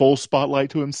got the full spotlight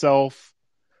to himself.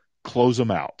 Close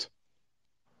him out.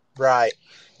 Right.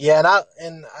 Yeah,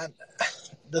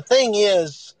 the thing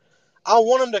is, I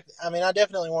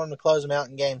definitely want him to close him out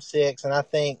in game 6, and I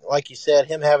think, like you said,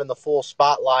 him having the full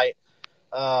spotlight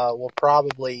will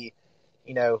probably,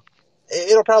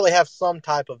 it'll probably have some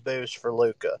type of boost for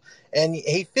Luka. And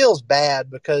he feels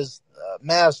bad because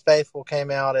Mavs Faithful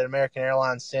came out at American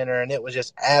Airlines Center, and it was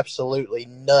just absolutely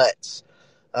nuts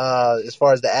as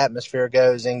far as the atmosphere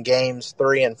goes in games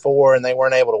 3 and 4, and they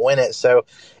weren't able to win it. So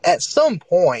at some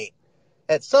point,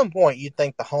 you'd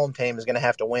think the home team is going to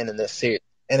have to win in this series.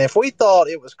 And if we thought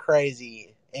it was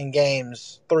crazy in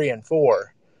games 3 and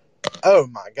 4, oh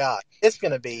my God, it's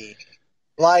going to be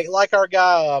like our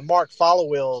guy Mark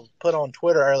Followill put on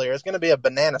Twitter earlier. It's going to be a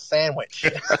banana sandwich.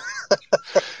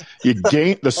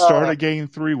 The start of game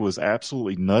 3 was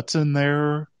absolutely nuts in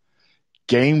there.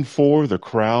 Game 4, the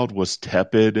crowd was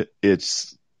tepid. It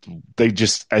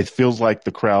feels like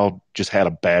the crowd just had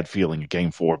a bad feeling at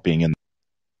game 4 being in.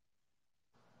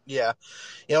 Yeah.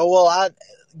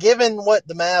 Given what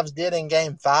the Mavs did in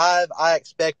game 5, I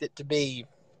expect it to be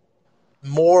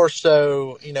more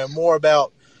so, more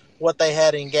about what they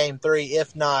had in game 3,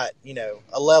 if not,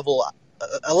 a level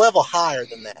higher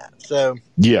than that. So,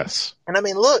 yes. And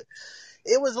look,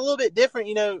 it was a little bit different,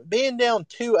 being down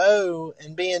 2-0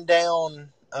 and being down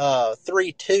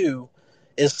 3-2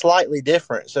 is slightly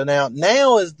different. So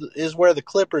now is where the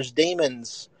Clippers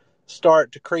demons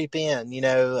start to creep in,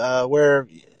 where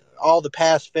all the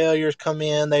past failures come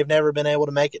in. They've never been able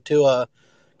to make it to a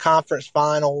conference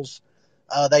finals.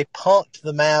 They punked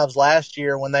the Mavs last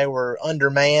year when they were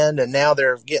undermanned, and now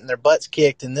they're getting their butts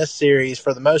kicked in this series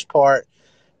for the most part.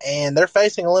 And they're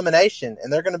facing elimination,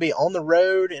 and they're going to be on the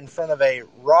road in front of a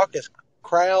raucous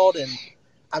crowd. And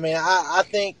I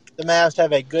think the Mavs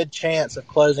have a good chance of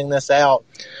closing this out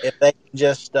if they can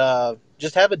just have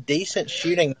a decent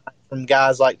shooting night from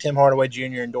guys like Tim Hardaway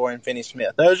Jr. and Dorian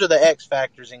Finney-Smith. Those are the X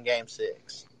factors in game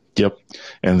 6. Yep.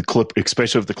 And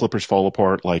especially if the Clippers fall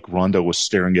apart, like Rondo was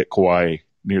staring at Kawhi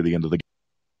near the end of the game.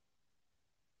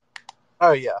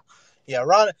 Oh, yeah. Yeah,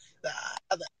 Rondo.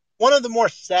 One of the more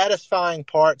satisfying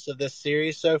parts of this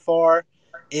series so far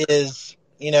is,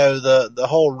 the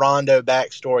whole Rondo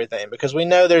backstory thing, because we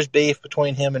know there's beef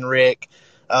between him and Rick.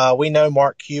 We know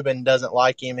Mark Cuban doesn't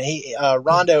like him.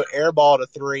 Rondo airballed a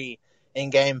 3 in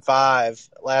game 5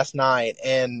 last night,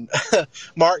 and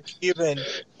Mark Cuban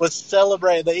was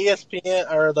celebrating. The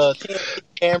ESPN or the TNT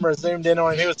camera zoomed in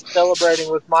on him. He was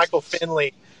celebrating with Michael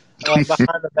Finley behind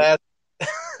the basket.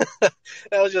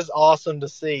 That was just awesome to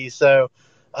see. So,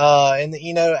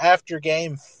 after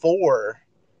game 4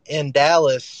 in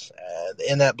Dallas,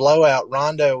 in that blowout,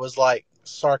 Rondo was like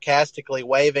sarcastically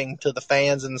waving to the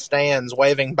fans in the stands,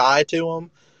 waving bye to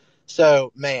them.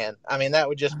 So, man, that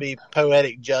would just be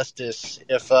poetic justice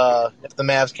if the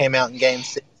Mavs came out in game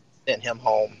 6 and sent him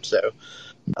home. So,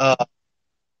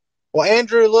 well,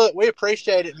 Andrew, look, we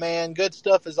appreciate it, man. Good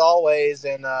stuff as always,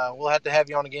 and we'll have to have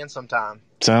you on again sometime.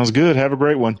 Sounds good. Have a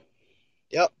great one.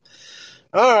 Yep.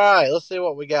 All right, let's see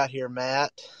what we got here,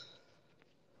 Matt.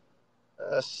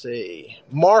 Let's see.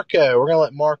 Marco, we're going to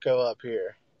let Marco up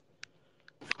here.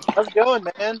 How's it going,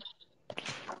 man?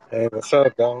 Hey, what's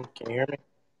up, Dalton? Can you hear me?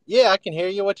 Yeah, I can hear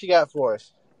you. What you got for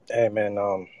us? Hey, man.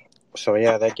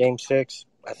 That game 6,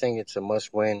 I think it's a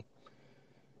must win.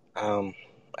 I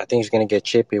think it's going to get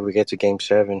chippy. We get to game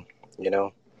 7,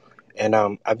 And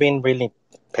I've been really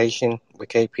patient with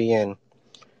KP, and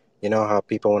how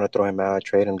people want to throw him out,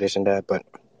 trade him, this and that. But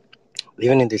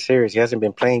even in this series, he hasn't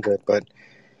been playing good. But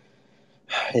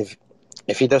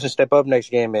if he doesn't step up next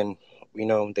game and,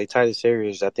 they tie the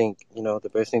series, I think,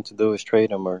 the best thing to do is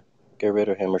trade him or get rid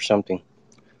of him or something.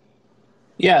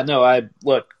 Yeah, no, I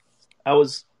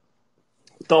was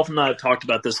Dalton and I have talked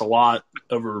about this a lot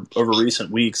over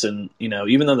recent weeks, and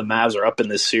even though the Mavs are up in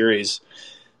this series,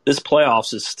 this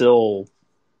playoffs is still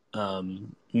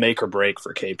make or break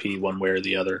for KP one way or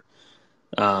the other.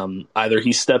 Either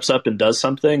he steps up and does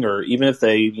something, or even if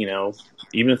they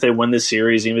win this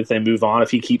series, even if they move on,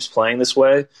 if he keeps playing this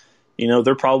way,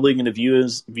 they're probably going to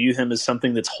view him as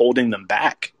something that's holding them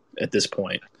back at this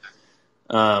point.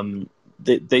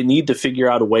 They need to figure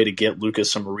out a way to get Luka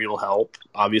some real help.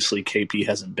 Obviously, KP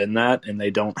hasn't been that, and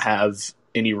they don't have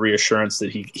any reassurance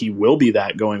that he will be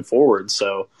that going forward.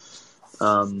 So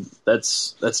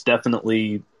that's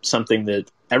definitely something that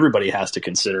everybody has to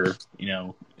consider,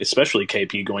 especially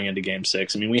KP going into Game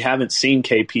 6. I mean, we haven't seen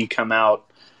KP come out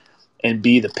and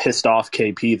be the pissed off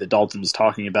KP that Dalton was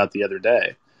talking about the other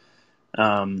day.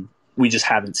 We just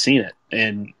haven't seen it.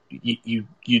 And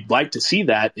you'd like to see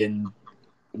that in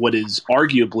what is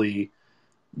arguably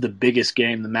the biggest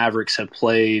game the Mavericks have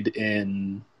played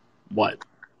in what?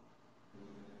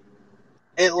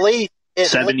 At least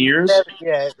 7 years?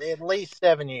 At least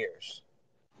 7 years.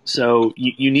 So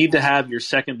you need to have your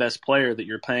second best player that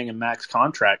you're paying a max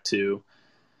contract to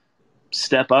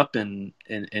step up and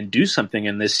do something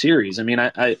in this series. I mean,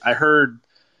 I heard,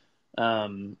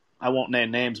 I won't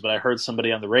name names, but I heard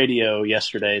somebody on the radio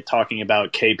yesterday talking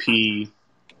about KP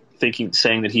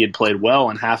saying that he had played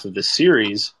well in half of this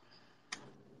series.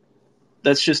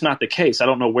 That's just not the case. I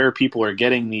don't know where people are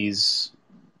getting these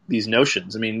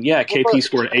notions. I mean, yeah, KP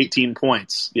scored 18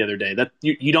 points the other day. That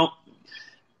you don't.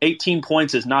 18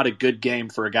 points is not a good game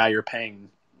for a guy you're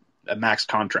paying a max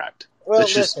contract. Well,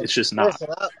 it's just not. Listen,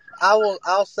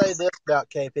 I'll say this about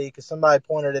KP because somebody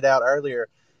pointed it out earlier.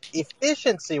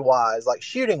 Efficiency wise, like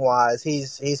shooting wise,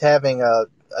 he's having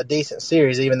a decent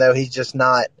series, even though he's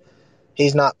not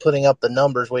putting up the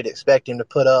numbers we'd expect him to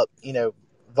put up,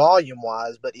 volume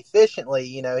wise, but efficiently,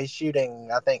 he's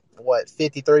shooting, I think,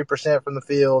 53% from the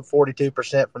field,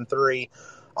 42% from three,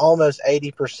 almost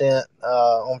 80%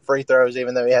 on free throws,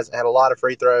 even though he hasn't had a lot of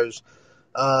free throws.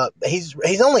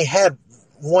 He's only had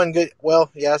one good,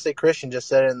 I see Christian just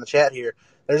said it in the chat here.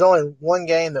 There's only one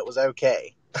game that was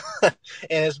okay. And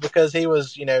it's because he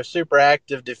was, super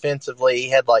active defensively. He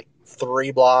had like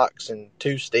 3 blocks and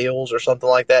 2 steals or something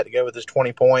like that to go with his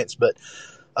 20 points. But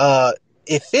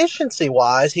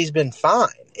efficiency-wise, he's been fine.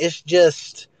 It's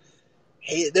just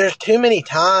there's too many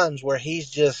times where he's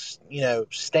just,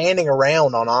 standing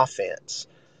around on offense.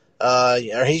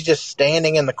 Or he's just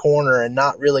standing in the corner and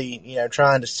not really,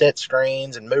 trying to set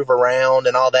screens and move around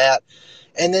and all that.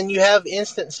 And then you have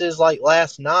instances like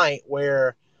last night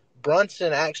where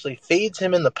Brunson actually feeds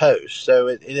him in the post. So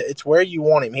it's where you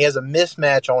want him. He has a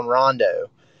mismatch on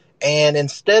Rondo. And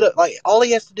instead of, all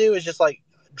he has to do is just,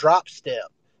 drop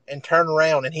step and turn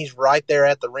around, and he's right there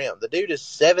at the rim. The dude is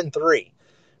 7'3".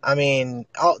 I mean,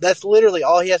 that's literally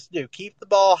all he has to do. Keep the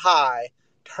ball high,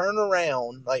 turn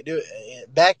around, do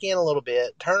it, back in a little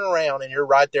bit, turn around, and you're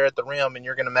right there at the rim, and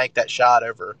you're going to make that shot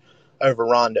over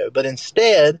Rondo. But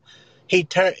instead, he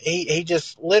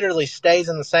just literally stays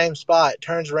in the same spot,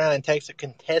 turns around, and takes a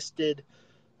contested,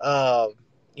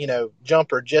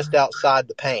 jumper just outside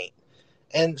the paint,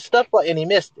 and and he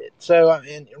missed it. So,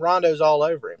 and Rondo's all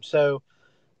over him. So,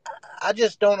 I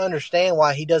just don't understand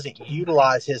why he doesn't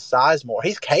utilize his size more.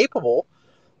 He's capable.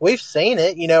 We've seen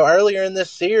it. Earlier in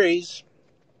this series,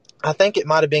 I think it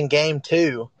might have been game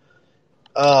 2,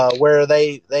 where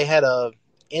they had a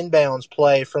inbounds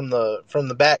play from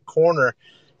the back corner,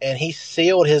 and he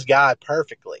sealed his guy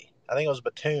perfectly. I think it was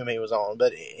Batum he was on.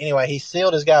 But anyway, he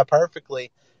sealed his guy perfectly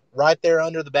right there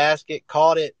under the basket,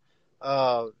 caught it,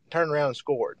 turned around and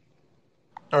scored.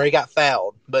 Or he got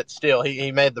fouled, but still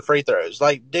he made the free throws.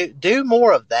 Do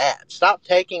more of that. Stop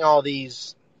taking all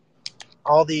these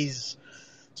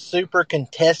super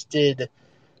contested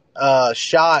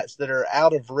shots that are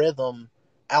out of rhythm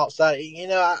outside.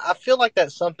 I feel like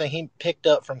that's something he picked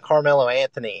up from Carmelo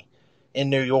Anthony in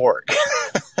New York.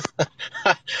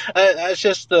 That's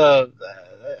just I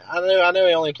know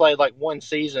he only played one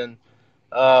season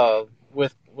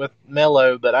with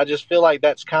Melo, but I just feel like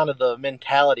that's kind of the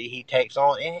mentality he takes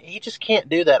on, and he just can't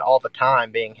do that all the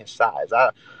time being his size.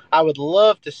 I would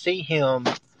love to see him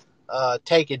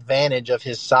take advantage of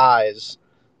his size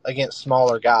against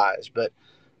smaller guys. But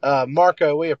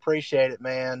Marco, we appreciate it,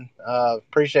 man.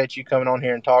 Appreciate you coming on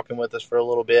here and talking with us for a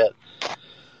little bit.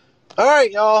 All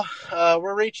right, y'all.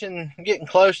 We're getting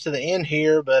close to the end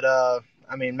here, but I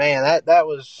mean, man, that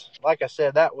was, like I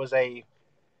said, that was a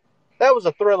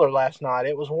thriller last night.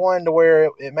 It was one to where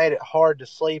it made it hard to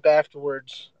sleep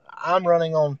afterwards. I'm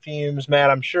running on fumes,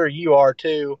 Matt. I'm sure you are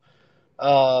too.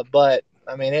 But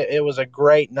I mean, it was a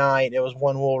great night. It was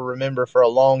one we'll remember for a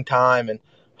long time, and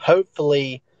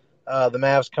hopefully the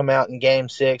Mavs come out in Game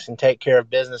 6 and take care of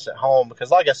business at home.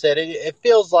 Because, like I said, it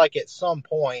feels like at some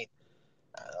point,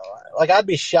 like I'd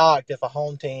be shocked if a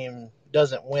home team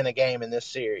doesn't win a game in this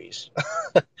series.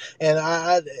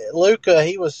 And Luka,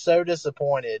 he was so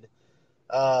disappointed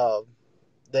that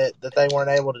they weren't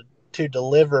able to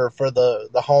deliver for the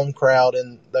home crowd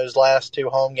in those last two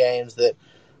home games, that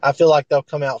I feel like they'll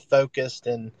come out focused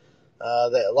and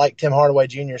that, like Tim Hardaway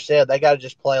Jr. said, they got to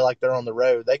just play like they're on the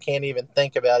road. They can't even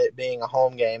think about it being a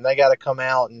home game. They got to come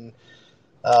out and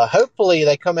hopefully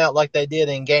they come out like they did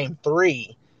in Game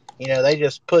 3. They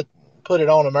just put it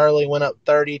on them early, went up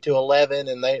 30-11,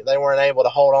 and they weren't able to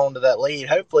hold on to that lead.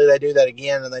 Hopefully they do that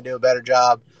again and they do a better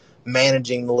job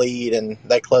managing the lead and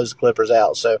they close the Clippers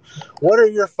out. So what are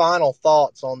your final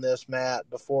thoughts on this, Matt,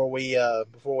 before we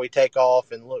take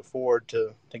off and look forward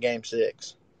to Game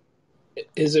 6?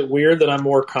 Is it weird that I'm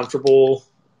more comfortable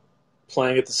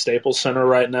playing at the Staples Center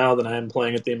right now than I am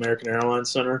playing at the American Airlines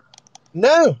Center?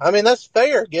 No, I mean, that's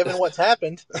fair given what's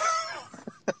happened.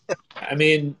 I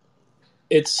mean,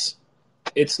 it's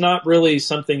not really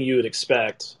something you would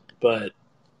expect, but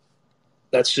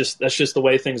that's just the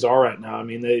way things are right now. I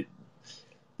mean,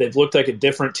 they've looked like a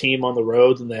different team on the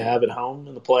road than they have at home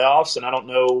in the playoffs, and I don't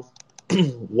know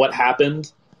what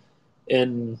happened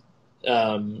in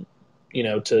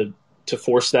to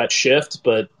force that shift,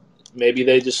 but maybe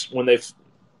they just, when they've,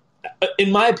 in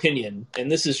my opinion,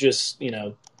 and this is just,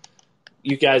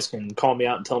 you guys can call me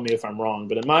out and tell me if I'm wrong,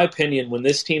 but in my opinion, when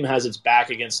this team has its back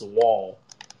against the wall,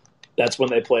 that's when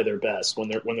they play their best, when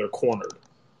they're cornered.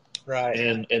 Right.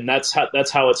 And that's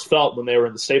how it's felt when they were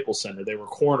in the Staples Center. They were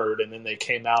cornered, and then they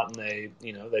came out and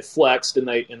they flexed and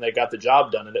they got the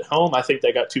job done. And at home, I think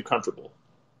they got too comfortable.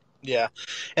 Yeah,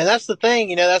 and that's the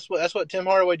thing. That's what Tim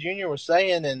Hardaway Jr. was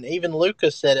saying, and even Luka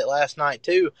said it last night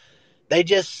too.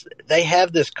 They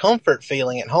have this comfort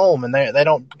feeling at home, and they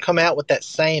don't come out with that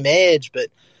same edge. But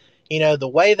the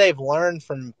way they've learned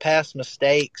from past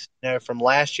mistakes, from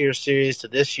last year's series to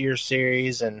this year's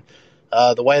series, and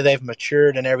the way they've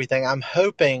matured and everything, I'm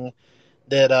hoping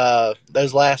that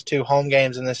those last two home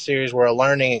games in this series were a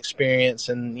learning experience,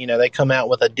 and they come out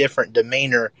with a different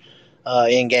demeanor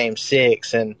in Game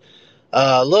 6. And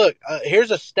look,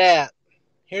 here's a stat.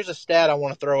 Here's a stat I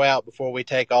want to throw out before we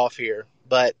take off here.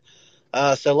 But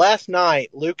so last night,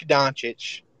 Luka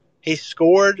Doncic, he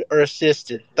scored or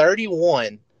assisted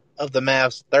 31 of the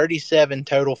Mavs' 37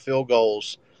 total field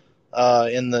goals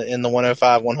in the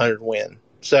 105-100 win.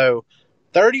 So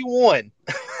 31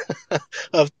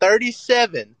 of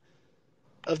 37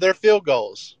 of their field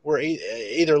goals were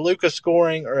either Luka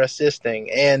scoring or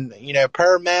assisting. And,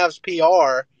 per Mavs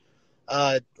PR,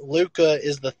 Luka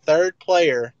is the third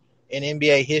player in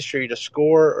NBA history to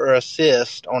score or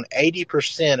assist on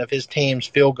 80% of his team's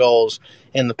field goals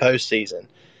in the postseason.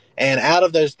 And out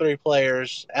of those three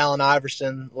players, Allen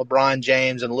Iverson, LeBron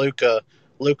James, and Luka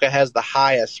has the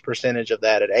highest percentage of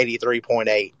that at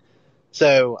 83.8.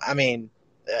 So, I mean,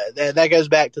 that goes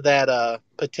back to that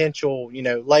potential,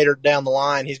 later down the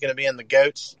line, he's going to be in the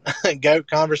GOAT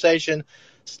conversation.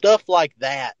 Stuff like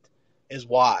that is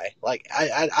why. Like,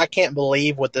 I can't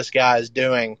believe what this guy is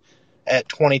doing at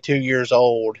 22 years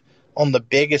old on the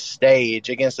biggest stage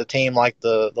against a team like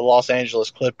the Los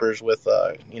Angeles Clippers with,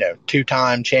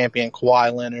 two-time champion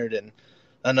Kawhi Leonard and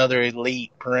another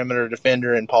elite perimeter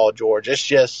defender in Paul George.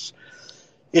 It's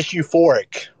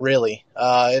euphoric, really.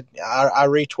 I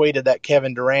retweeted that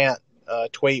Kevin Durant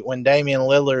tweet when Damian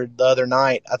Lillard the other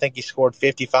night, I think he scored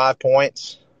 55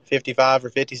 or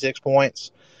 56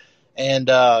 points. And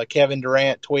Kevin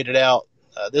Durant tweeted out,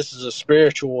 "This is a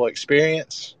spiritual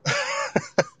experience."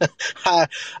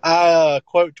 I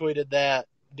quote tweeted that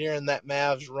during that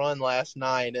Mavs run last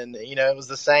night. And, it was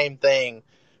the same thing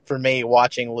for me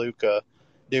watching Luka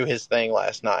do his thing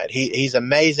last night. He's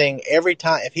amazing every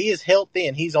time. If he is healthy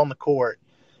and he's on the court,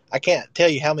 I can't tell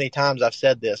you how many times I've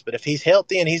said this, but if he's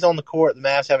healthy and he's on the court, the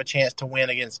Mavs have a chance to win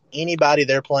against anybody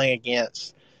they're playing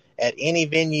against at any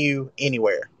venue,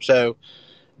 anywhere. So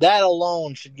that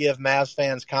alone should give Mavs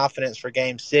fans confidence for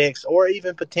Game 6 or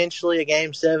even potentially a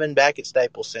Game 7 back at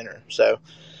Staples Center. So,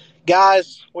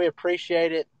 guys, we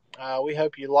appreciate it. We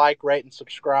hope you like, rate, and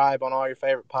subscribe on all your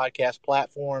favorite podcast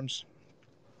platforms.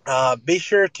 Be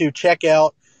sure to check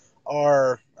out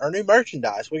our new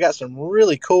merchandise. We got some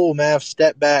really cool Mavs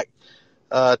Step Back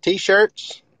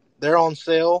T-shirts. They're on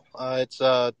sale. It's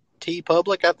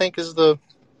TeePublic, I think, is the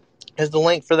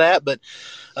link for that. But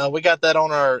we got that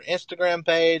on our Instagram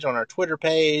page, on our Twitter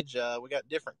page. We got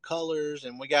different colors,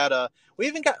 and we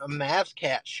even got a Mavs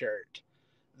Cat shirt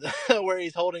where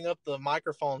he's holding up the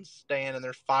microphone stand and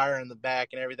there's fire in the back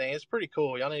and everything. It's pretty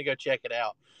cool. Y'all need to go check it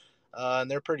out. and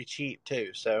they're pretty cheap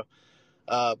too. So,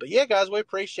 but yeah, guys, we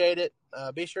appreciate it.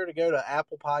 Be sure to go to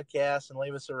Apple Podcasts and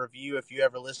leave us a review if you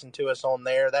ever listen to us on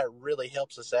there. That really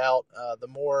helps us out. The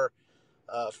more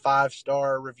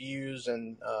 5-star reviews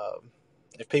and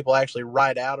if people actually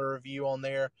write out a review on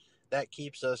there, that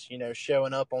keeps us,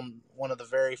 showing up on one of the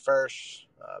very first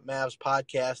Mavs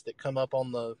podcasts that come up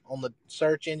on the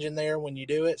search engine there when you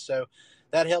do it. So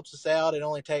that helps us out. It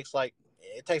only takes like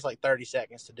 30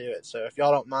 seconds to do it. So if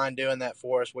y'all don't mind doing that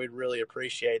for us, we'd really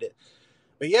appreciate it.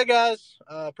 But yeah, guys,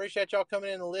 appreciate y'all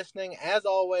coming in and listening as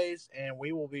always, and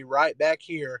we will be right back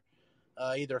here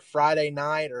either Friday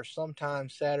night or sometime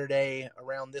Saturday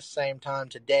around this same time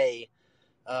today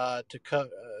to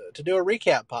do a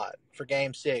recap pod for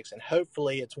Game 6, and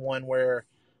hopefully it's one where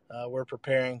we're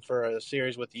preparing for a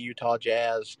series with the Utah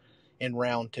Jazz in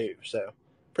round 2. So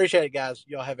appreciate it, guys.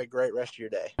 Y'all have a great rest of your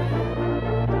day.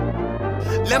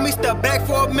 Let me step back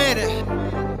for a minute.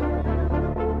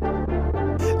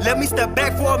 Let me step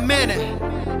back for a minute.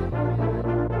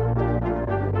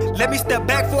 Let me step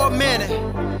back for a minute.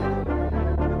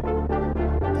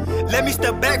 Let me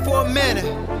step back for a minute.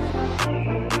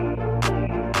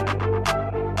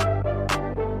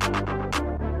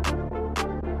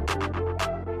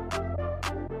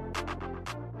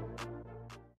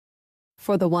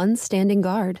 For the ones standing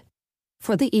guard,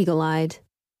 for the eagle-eyed,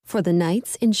 for the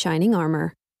knights in shining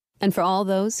armor, and for all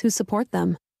those who support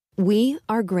them. We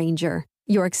are Grainger,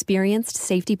 your experienced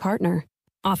safety partner,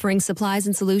 offering supplies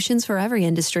and solutions for every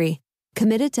industry,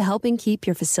 committed to helping keep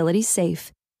your facilities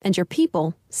safe and your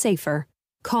people safer.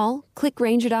 Call,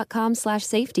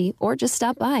 clickgrainger.com/safety, or just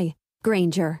stop by.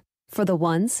 Grainger, for the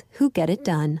ones who get it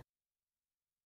done.